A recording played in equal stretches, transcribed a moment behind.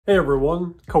Hey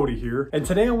everyone, Cody here, and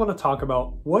today I want to talk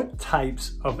about what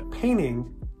types of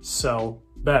painting sell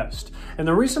best. And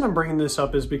the reason I'm bringing this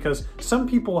up is because some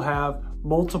people have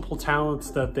multiple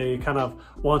talents that they kind of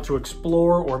want to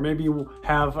explore, or maybe you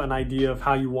have an idea of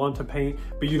how you want to paint,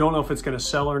 but you don't know if it's going to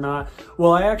sell or not.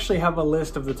 Well, I actually have a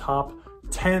list of the top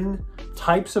 10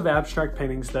 types of abstract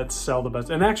paintings that sell the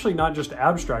best. And actually not just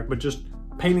abstract, but just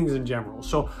paintings in general.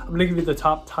 So I'm going to give you the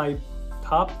top 10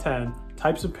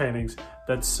 types of paintings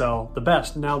that sell the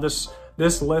best. Now this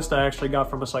list I actually got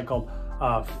from a site called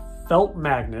Felt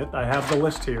Magnet. I have the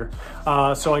list here.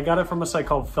 So I got it from a site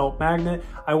called Felt Magnet.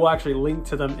 I will actually link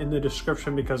to them in the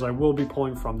description because I will be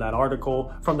pulling from that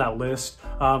article, from that list,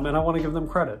 and I want to give them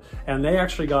credit. And they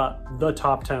actually got the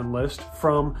top 10 list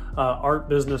from Art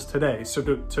Business Today. So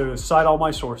to cite all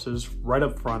my sources right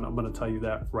up front, I'm going to tell you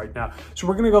that right now. So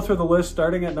we're going to go through the list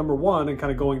starting at number 1 and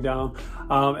kind of going down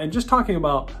and just talking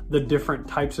about the different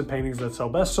types of paintings that sell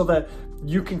best so that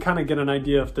you can kind of get an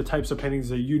idea of the types of paintings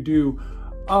that you do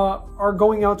are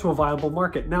going out to a viable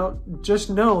market. Now, just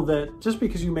know that just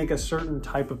because you make a certain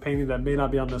type of painting that may not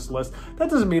be on this list, that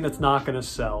doesn't mean it's not going to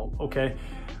sell, okay?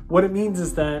 What it means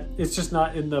is that it's just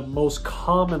not in the most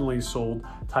commonly sold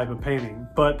type of painting.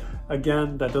 But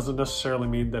again, that doesn't necessarily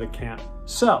mean that it can't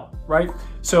sell, right?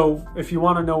 So if you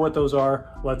want to know what those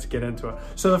are, let's get into it.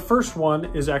 So the first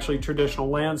one is actually traditional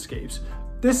landscapes.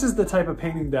 This is the type of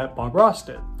painting that Bob Ross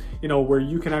did, you know, where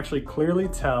you can actually clearly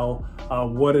tell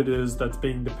what it is that's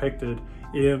being depicted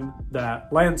in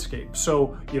that landscape.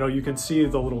 So, you know, you can see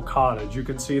the little cottage, you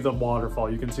can see the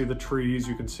waterfall, you can see the trees,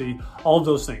 you can see all of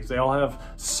those things. They all have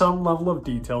some level of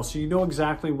detail, so you know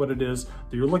exactly what it is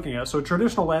that you're looking at. So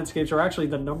traditional landscapes are actually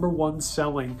the #1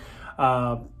 selling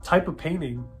type of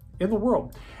painting in the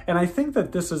world. And I think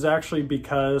that this is actually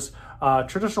because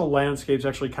traditional landscapes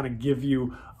actually kind of give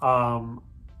you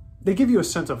they give you a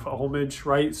sense of homage,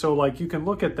 right? So like you can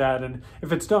look at that, and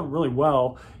if it's done really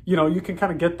well, you know, you can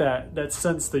kind of get that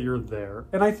sense that you're there.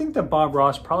 And I think that Bob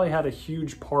Ross probably had a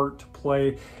huge part to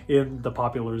play in the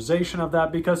popularization of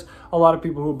that, because a lot of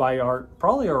people who buy art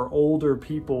probably are older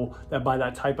people that buy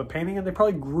that type of painting, and they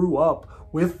probably grew up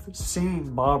with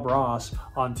seeing Bob Ross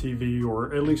on TV,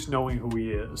 or at least knowing who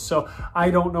he is. So I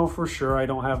don't know for sure. I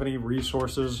don't have any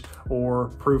resources or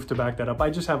proof to back that up. I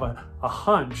just have a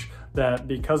hunch that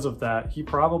because of that, he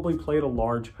probably played a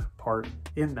large part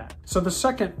in that. So the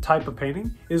second type of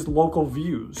painting is local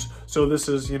views. So this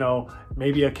is, you know,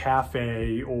 maybe a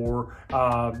cafe, or,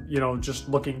 you know, just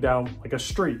looking down like a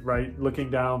street, right?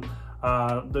 Looking down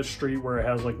the street where it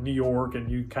has like New York,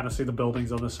 and you kind of see the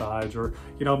buildings on the sides, or,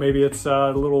 you know, maybe it's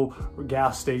a little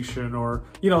gas station, or,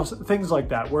 you know, things like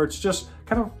that, where it's just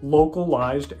kind of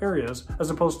localized areas, as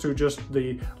opposed to just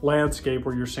the landscape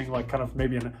where you're seeing like kind of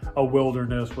maybe a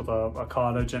wilderness with a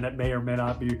cottage, and it may or may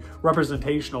not be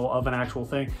representational of an actual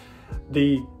thing.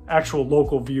 The actual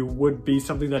local view would be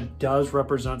something that does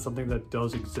represent something that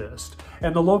does exist.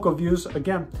 And the local views,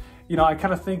 again, you know, I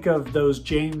kind of think of those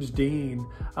James Dean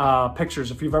pictures.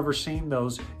 If you've ever seen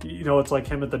those, you know, it's like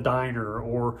him at the diner,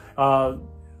 or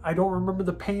I don't remember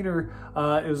the painter.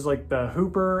 It was like the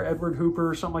Hooper, Edward Hooper,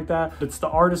 or something like that. It's the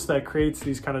artist that creates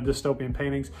these kind of dystopian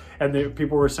paintings, and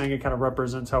people were saying it kind of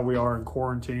represents how we are in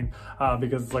quarantine,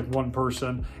 because it's like one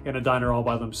person in a diner all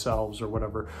by themselves or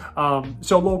whatever.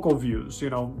 So local views, you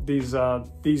know,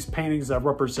 these paintings that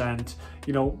represent,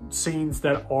 you know, scenes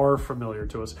that are familiar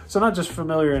to us. So not just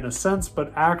familiar in a sense,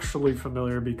 but actually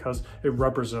familiar because it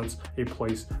represents a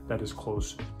place that is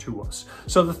close to us.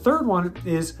 So the third one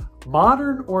is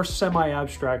modern or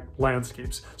semi-abstract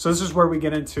landscapes. So this is where we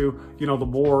get into, you know, the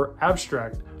more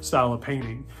abstract style of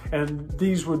painting. And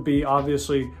these would be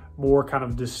obviously more kind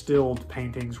of distilled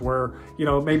paintings where, you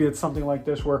know, maybe it's something like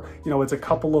this where, you know, it's a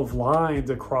couple of lines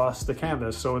across the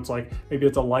canvas. So it's like, maybe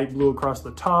it's a light blue across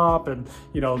the top, and,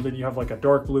 you know, then you have like a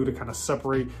dark blue to kind of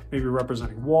separate, maybe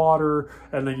representing water.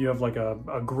 And then you have like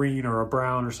a green or a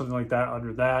brown or something like that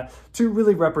under that to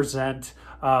really represent,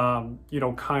 you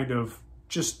know, kind of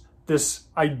just this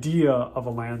idea of a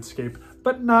landscape,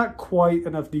 but not quite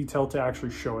enough detail to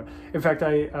actually show it. In fact,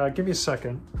 give me a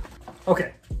second.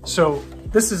 Okay, so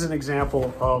this is an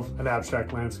example of an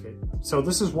abstract landscape. So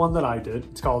this is one that I did.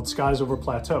 It's called Skies Over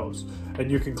Plateaus.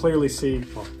 And you can clearly see,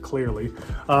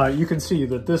 well, you can see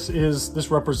that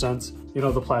this represents, you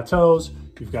know, the plateaus.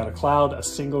 You've got a cloud, a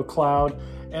single cloud,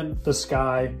 and the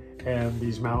sky, and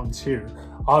these mountains here.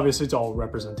 Obviously, it's all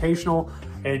representational,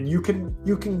 and you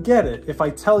can get it. If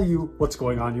I tell you what's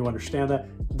going on, you understand that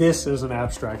this is an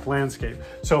abstract landscape.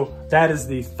 So that is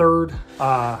the third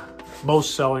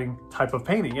most selling type of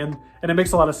painting, and it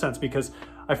makes a lot of sense because,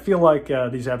 I feel like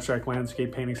these abstract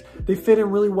landscape paintings, they fit in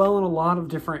really well in a lot of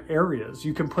different areas.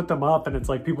 You can put them up and it's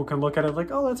like people can look at it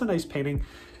like, oh, that's a nice painting.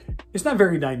 It's not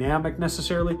very dynamic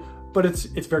necessarily, but it's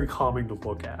very calming to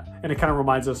look at. And it kind of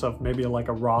reminds us of maybe like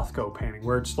a Rothko painting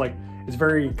where it's like, it's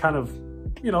very kind of,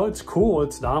 you know, it's cool,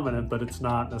 it's dominant, but it's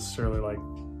not necessarily like,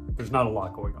 there's not a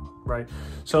lot going on, right?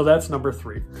 So that's number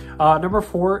 3. Number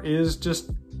 4 is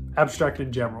just abstract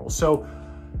in general. So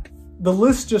the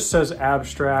list just says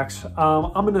abstracts.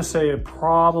 I'm gonna say it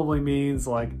probably means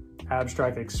like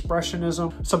abstract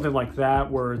expressionism, something like that,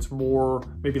 where it's more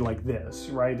maybe like this,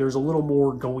 right? There's a little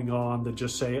more going on than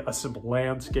just say a simple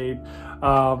landscape.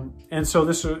 And so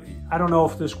this, I don't know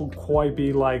if this will quite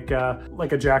be like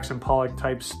a Jackson Pollock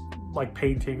types like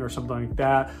painting or something like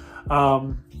that.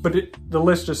 But the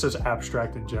list just says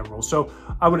abstract in general. So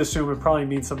I would assume it probably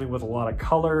means something with a lot of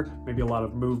color, maybe a lot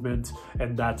of movement,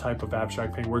 and that type of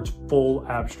abstract painting where it's full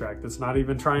abstract. It's not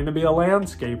even trying to be a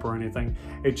landscape or anything.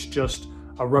 It's just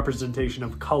a representation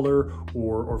of color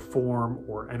or form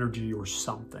or energy or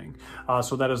something.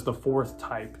 So that is the 4th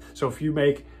type. So if you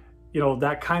make, you know,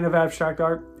 that kind of abstract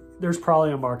art, there's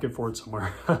probably a market for it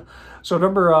somewhere. So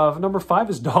number 5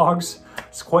 is dogs.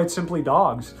 It's quite simply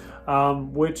dogs,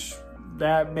 which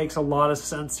that makes a lot of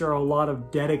sense. There are a lot of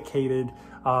dedicated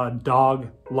dog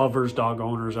lovers, dog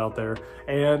owners out there.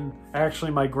 And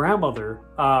actually my grandmother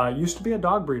used to be a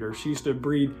dog breeder. She used to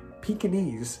breed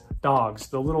Pekingese dogs.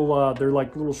 The little, they're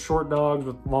like little short dogs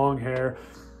with long hair.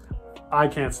 I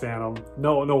can't stand them.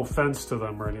 No offense to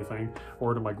them or anything,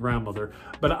 or to my grandmother.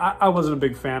 But I wasn't a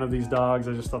big fan of these dogs.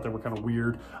 I just thought they were kind of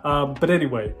weird. But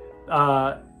anyway,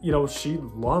 you know, she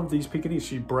loved these Pekingese.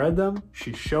 She bred them.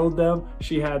 She showed them.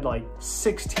 She had like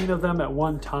 16 of them at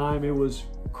one time. It was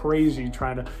crazy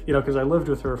trying to, you know, because I lived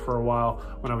with her for a while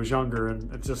when I was younger,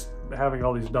 and it's just having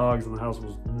all these dogs in the house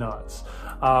was nuts.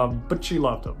 But she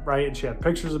loved them, right? And she had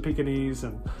pictures of Pekingese,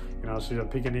 and you know, she had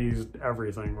Pekingese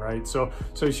everything, right? So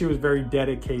she was very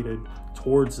dedicated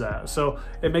towards that. So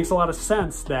it makes a lot of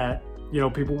sense that, you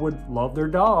know, people would love their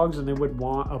dogs and they would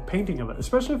want a painting of it,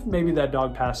 especially if maybe that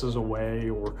dog passes away,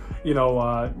 or, you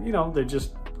know, they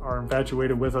just are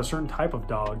infatuated with a certain type of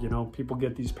dog. You know, people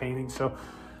get these paintings. So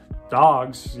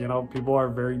dogs, you know, people are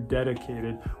very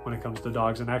dedicated when it comes to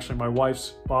dogs. And actually my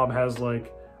wife's mom has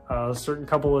like a certain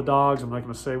couple of dogs. I'm not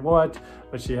going to say what,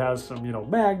 but she has some, you know,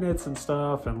 magnets and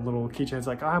stuff and little keychains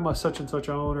like I'm a such and such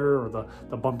owner, or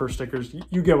the bumper stickers.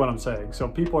 You get what I'm saying. So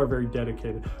people are very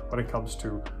dedicated when it comes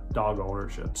to dog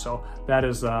ownership. So that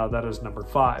is number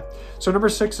 5. So number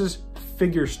 6 is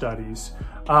figure studies.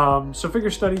 So figure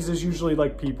studies is usually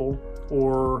like people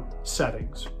or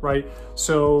settings, right?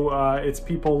 So it's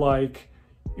people like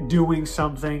doing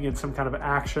something in some kind of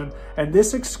action, and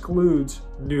this excludes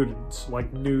nudes,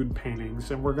 like nude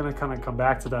paintings, and we're going to kind of come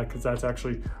back to that because that's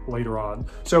actually later on.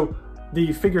 So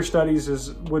the figure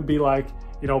studies would be like,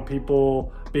 you know,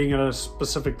 people being in a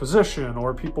specific position,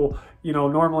 or people, you know,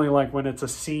 normally like when it's a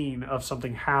scene of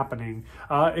something happening.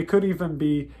 It could even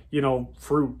be, you know,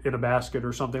 fruit in a basket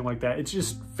or something like that. It's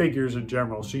just figures in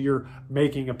general. So you're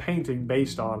making a painting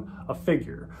based on a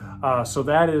figure. So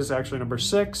that is actually number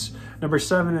 6. Number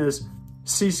 7 is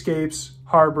seascapes,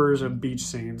 harbors, and beach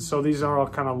scenes. So these are all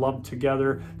kind of lumped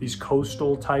together, these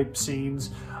coastal type scenes.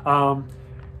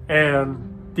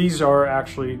 And these are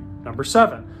actually number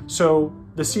 7. So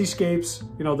the seascapes,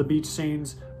 you know, the beach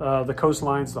scenes, the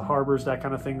coastlines, the harbors, that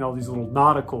kind of thing, all these little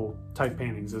nautical type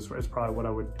paintings is probably what I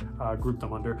would group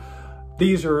them under.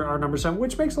 These are number 7,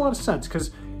 which makes a lot of sense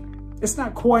because it's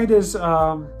not quite as,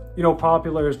 you know,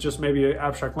 popular as just maybe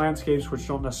abstract landscapes, which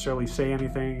don't necessarily say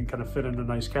anything and kind of fit in a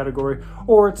nice category.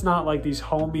 Or it's not like these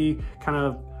homey kind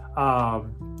of,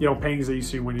 you know, paintings that you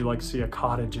see when you like see a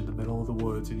cottage in the middle of the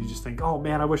woods and you just think, oh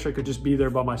man, I wish I could just be there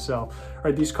by myself.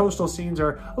 Right? These coastal scenes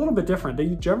are a little bit different. They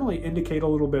generally indicate a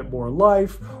little bit more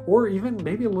life, or even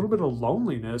maybe a little bit of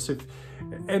loneliness.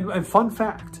 And fun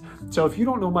fact, so if you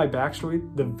don't know my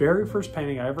backstory, the very first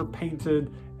painting I ever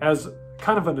painted as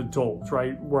kind of an adult,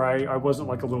 right, where I wasn't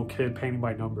like a little kid painting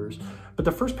by numbers, but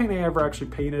the first painting I ever actually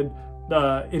painted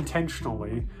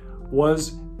intentionally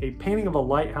was a painting of a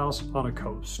lighthouse on a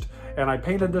coast. And I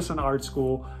painted this in art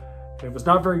school. It was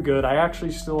not very good. I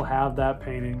actually still have that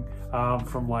painting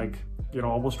from like, you know,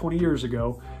 almost 20 years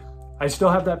ago. I still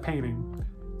have that painting,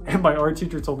 and my art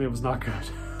teacher told me it was not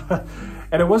good.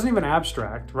 And it wasn't even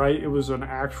abstract, right? It was an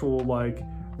actual, like,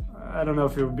 I don't know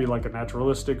if it would be like a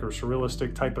naturalistic or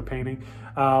surrealistic type of painting.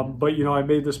 But, you know, I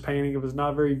made this painting. It was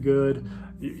not very good.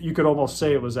 You could almost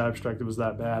say it was abstract. It was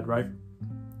that bad, right?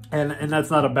 And that's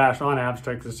not a bash on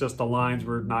abstract, it's just the lines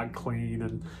were not clean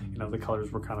and, you know, the colors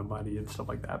were kind of muddy and stuff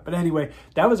like that. But anyway,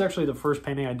 that was actually the first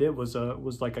painting I did, was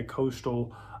like a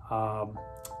coastal,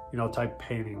 you know, type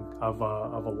painting of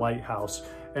a lighthouse.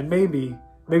 And maybe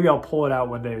I'll pull it out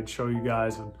one day and show you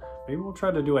guys, and maybe we'll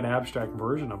try to do an abstract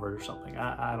version of it or something.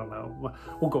 I don't know.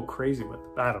 We'll go crazy with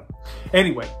it. I don't know.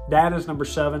 Anyway, that is number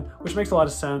 7, which makes a lot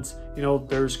of sense. You know,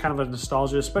 there's kind of a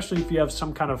nostalgia, especially if you have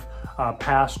some kind of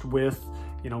past with,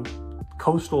 you know,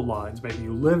 coastal lines. Maybe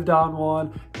you lived on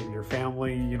one, maybe your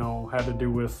family, you know, had to do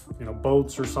with, you know,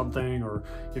 boats or something, or,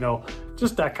 you know,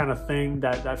 just that kind of thing,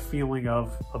 that feeling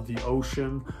of the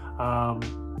ocean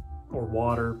or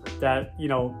water, that, you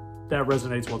know, that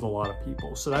resonates with a lot of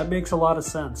people. So that makes a lot of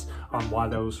sense on why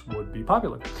those would be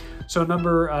popular. So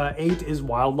number 8 is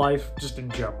wildlife, just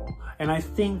in general. And I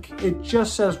think it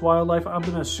just says wildlife. I'm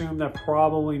going to assume that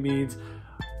probably means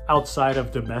outside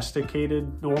of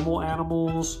domesticated normal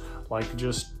animals, like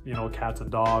just, you know, cats and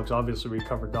dogs. Obviously we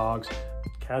covered dogs.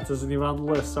 Cats isn't even on the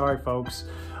list, sorry folks.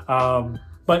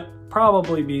 But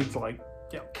probably means like,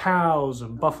 you know, cows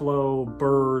and buffalo,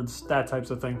 birds, that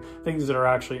types of thing, things that are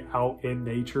actually out in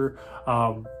nature.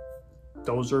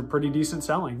 Those are pretty decent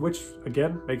selling, which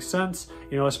again makes sense,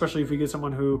 you know, especially if you get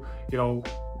someone who, you know,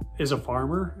 is a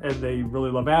farmer and they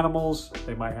really love animals.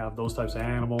 They might have those types of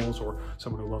animals, or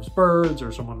someone who loves birds,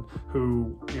 or someone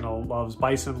who, you know, loves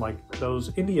bison, like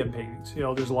those Indian paintings. You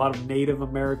know, there's a lot of Native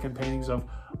American paintings of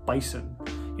bison,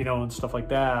 you know, and stuff like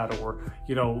that, or,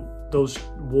 you know, those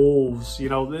wolves, you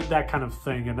know, that kind of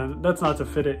thing. And that's not to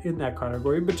fit it in that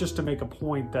category, but just to make a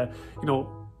point that, you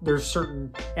know, there's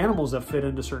certain animals that fit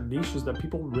into certain niches that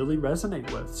people really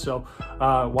resonate with. So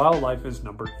wildlife is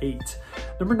number 8.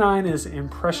 Number 9 is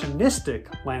impressionistic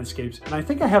landscapes. And I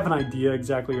think I have an idea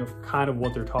exactly of kind of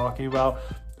what they're talking about.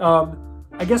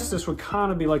 I guess this would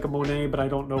kind of be like a Monet, but I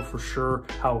don't know for sure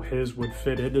how his would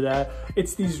fit into that.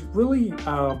 It's these really,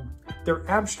 they're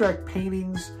abstract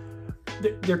paintings.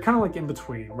 They're kind of like in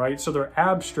between, right? So they're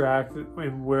abstract,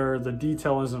 and where the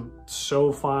detail isn't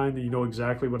so fine that you know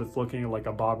exactly what it's looking at, like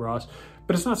a Bob Ross,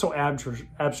 but it's not so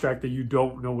abstract that you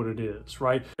don't know what it is,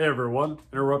 right? Hey everyone,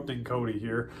 interrupting Cody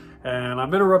here, and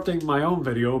I'm interrupting my own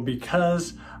video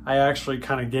because I actually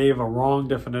kind of gave a wrong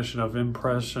definition of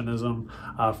Impressionism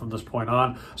from this point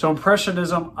on. So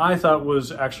Impressionism, I thought,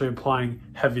 was actually applying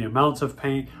heavy amounts of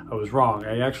paint. I was wrong.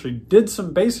 I actually did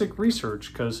some basic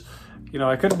research because, you know,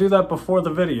 I couldn't do that before the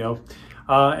video,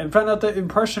 and found out that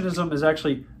Impressionism is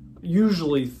actually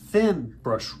usually thin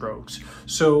brush strokes.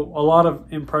 So a lot of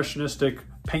impressionistic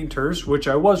painters, which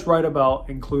I was right about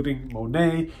including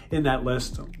Monet in that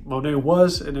list. Monet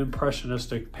was an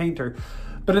impressionistic painter,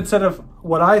 but instead of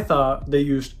what I thought, they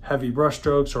used heavy brush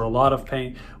strokes or a lot of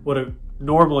paint. What it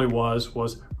normally was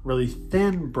really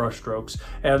thin brush strokes,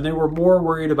 and they were more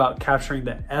worried about capturing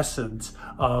the essence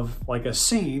of like a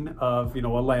scene of, you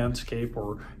know, a landscape,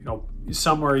 or, you know,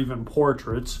 some are even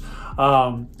portraits.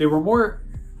 They were more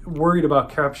worried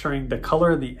about capturing the color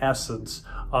and the essence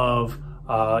of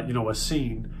you know, a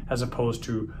scene, as opposed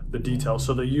to the detail.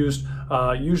 So they used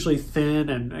usually thin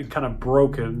and kind of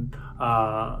broken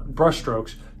brush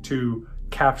strokes to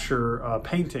capture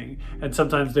painting. And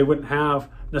sometimes they wouldn't have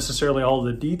necessarily all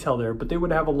the detail there, but they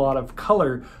would have a lot of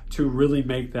color to really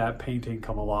make that painting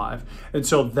come alive. And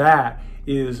so that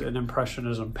is an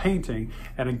Impressionism painting.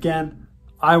 And again,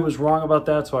 I was wrong about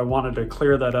that, so I wanted to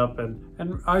clear that up,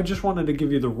 and I just wanted to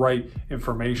give you the right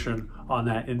information on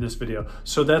that in this video.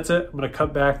 So that's it. I'm going to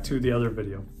cut back to the other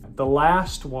video. The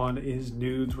last one is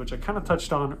nudes, which I kind of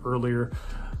touched on earlier.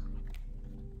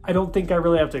 I don't think I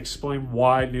really have to explain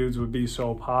why nudes would be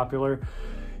so popular.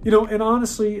 You know, and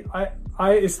honestly,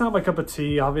 it's not my cup of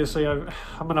tea. Obviously, I'm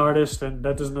an artist, and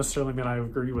that doesn't necessarily mean I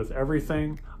agree with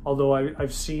everything, although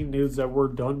I've seen nudes that were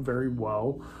done very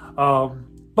well.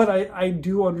 But I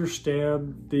do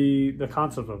understand the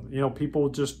concept of it. You know, people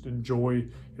just enjoy,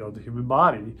 you know, the human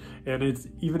body. And it's,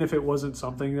 even if it wasn't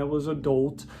something that was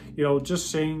adult, you know,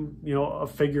 just seeing, you know, a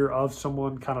figure of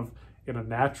someone kind of in a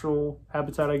natural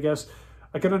habitat, I guess,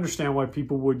 I can understand why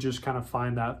people would just kind of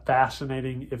find that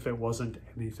fascinating if it wasn't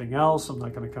anything else. I'm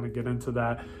not going to kind of get into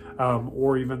that,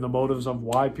 or even the motives of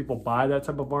why people buy that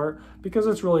type of art, because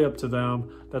it's really up to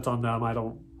them. That's on them.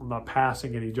 I'm not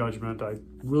passing any judgment. I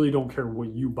really don't care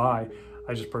what you buy.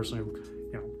 I just personally,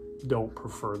 you know, don't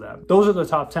prefer that. Those are the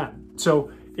top 10.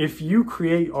 So if you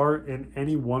create art in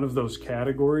any one of those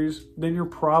categories, then you're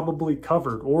probably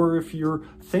covered. Or if you're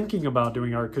thinking about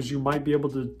doing art, because you might be able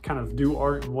to kind of do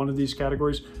art in one of these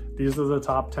categories, these are the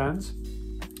top 10s.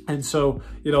 And so,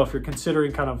 you know, if you're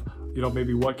considering kind of, you know,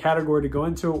 maybe what category to go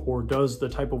into, or does the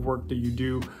type of work that you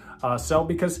do sell,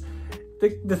 because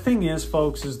the thing is,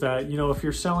 folks, is that, you know, if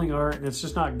you're selling art and it's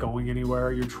just not going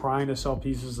anywhere, you're trying to sell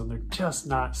pieces and they're just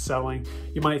not selling,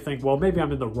 you might think, well, maybe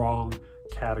I'm in the wrong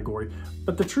category.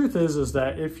 But the truth is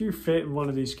that if you fit in one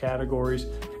of these categories,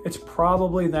 it's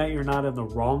probably that you're not in the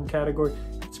wrong category.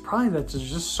 It's probably that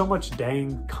there's just so much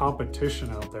dang competition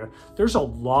out there. There's a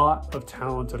lot of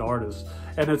talented artists,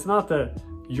 and it's not that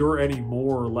you're any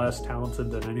more or less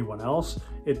talented than anyone else.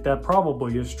 That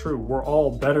probably is true. We're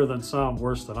all better than some,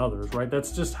 worse than others, right?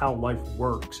 That's just how life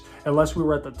works. Unless we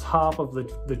were at the top of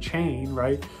the chain,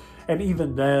 right? And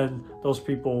even then, those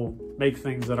people make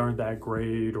things that aren't that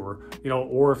great, or, you know,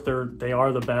 or if they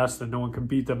are the best and no one can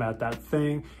beat them at that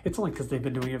thing, it's only because they've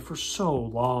been doing it for so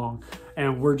long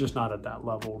and we're just not at that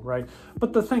level, right?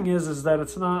 But the thing is that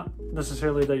it's not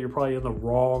necessarily that you're probably in the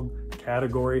wrong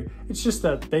category. It's just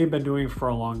that they've been doing it for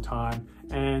a long time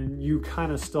and you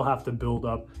kind of still have to build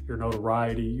up your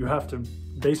notoriety. You have to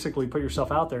basically put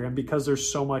yourself out there, and because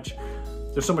there's so much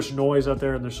noise out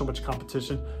there and there's so much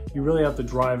competition, you really have to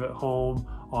drive it home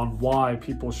on why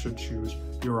people should choose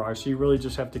your art. So you really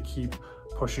just have to keep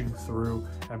pushing through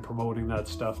and promoting that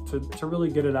stuff to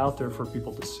really get it out there for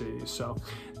people to see. So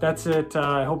that's it.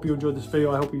 I hope you enjoyed this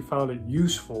video. I hope you found it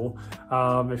useful.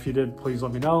 If you did, please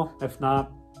let me know. If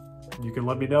not, you can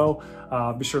let me know.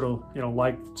 Be sure to, you know,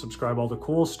 like, subscribe, all the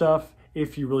cool stuff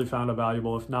if you really found it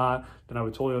valuable. If not, then I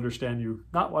would totally understand you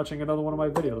not watching another one of my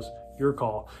videos. Your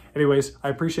call. Anyways, I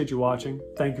appreciate you watching.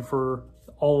 Thank you for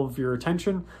all of your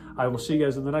attention. I will see you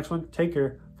guys in the next one. Take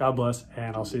care. God bless,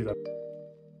 and I'll see you then.